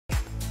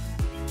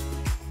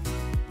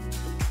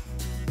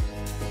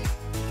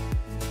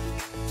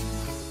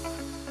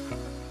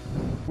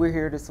We're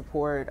here to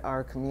support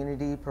our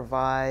community,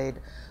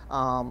 provide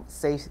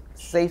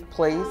safe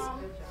place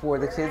for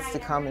the kids to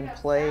come and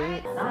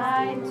play.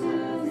 Side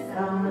to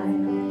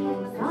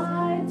side,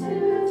 side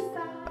to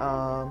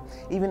side.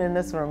 Even in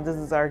this room, this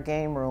is our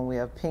game room. We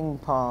have ping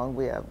pong,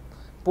 we have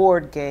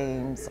board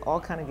games, all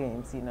kind of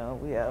games, you know.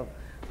 We have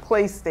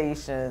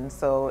PlayStation,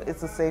 so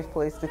it's a safe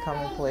place to come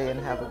and play and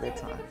have a good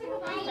time.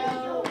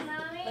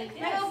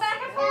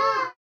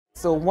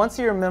 So once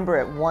you're a member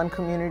at one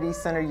community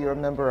center, you're a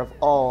member of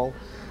all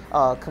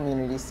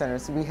community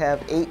centers. We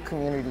have 8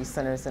 community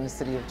centers in the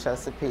city of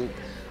Chesapeake.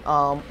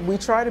 We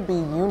try to be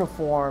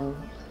uniform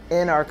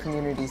in our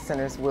community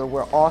centers where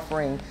we're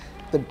offering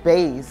the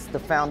base, the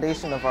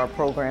foundation of our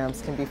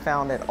programs can be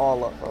found at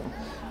all of them.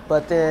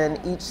 But then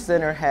each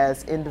center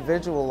has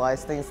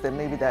individualized things that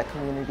maybe that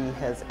community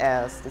has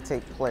asked to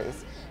take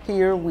place.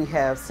 Here we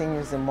have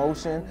Seniors in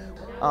Motion.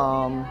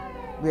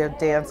 We have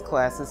dance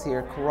classes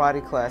here,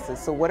 karate classes.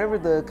 So whatever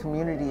the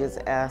community is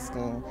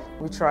asking,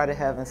 we try to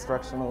have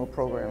instructional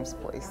programs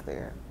placed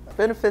there.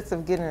 Benefits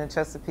of getting a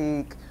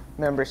Chesapeake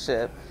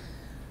membership.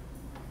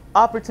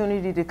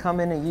 Opportunity to come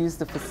in and use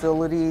the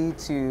facility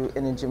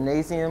in a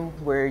gymnasium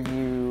where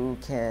you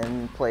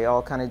can play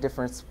all kind of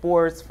different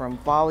sports, from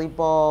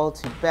volleyball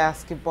to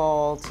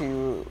basketball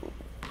to,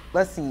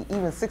 let's see,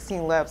 even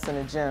 16 laps in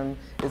a gym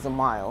is a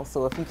mile.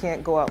 So if you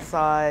can't go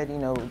outside, you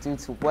know, due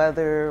to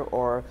weather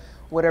or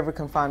whatever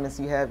confinements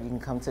you have, you can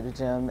come to the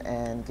gym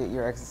and get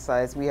your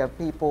exercise. We have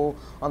people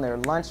on their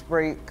lunch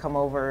break come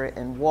over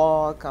and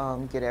walk,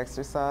 get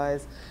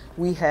exercise.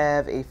 We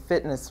have a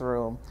fitness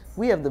room.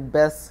 We have the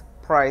best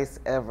price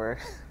ever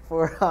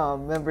for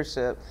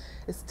membership.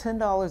 It's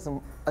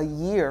 $10 a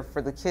year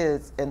for the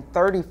kids and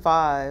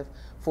 $35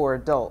 for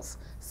adults.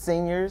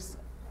 Seniors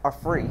are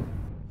free.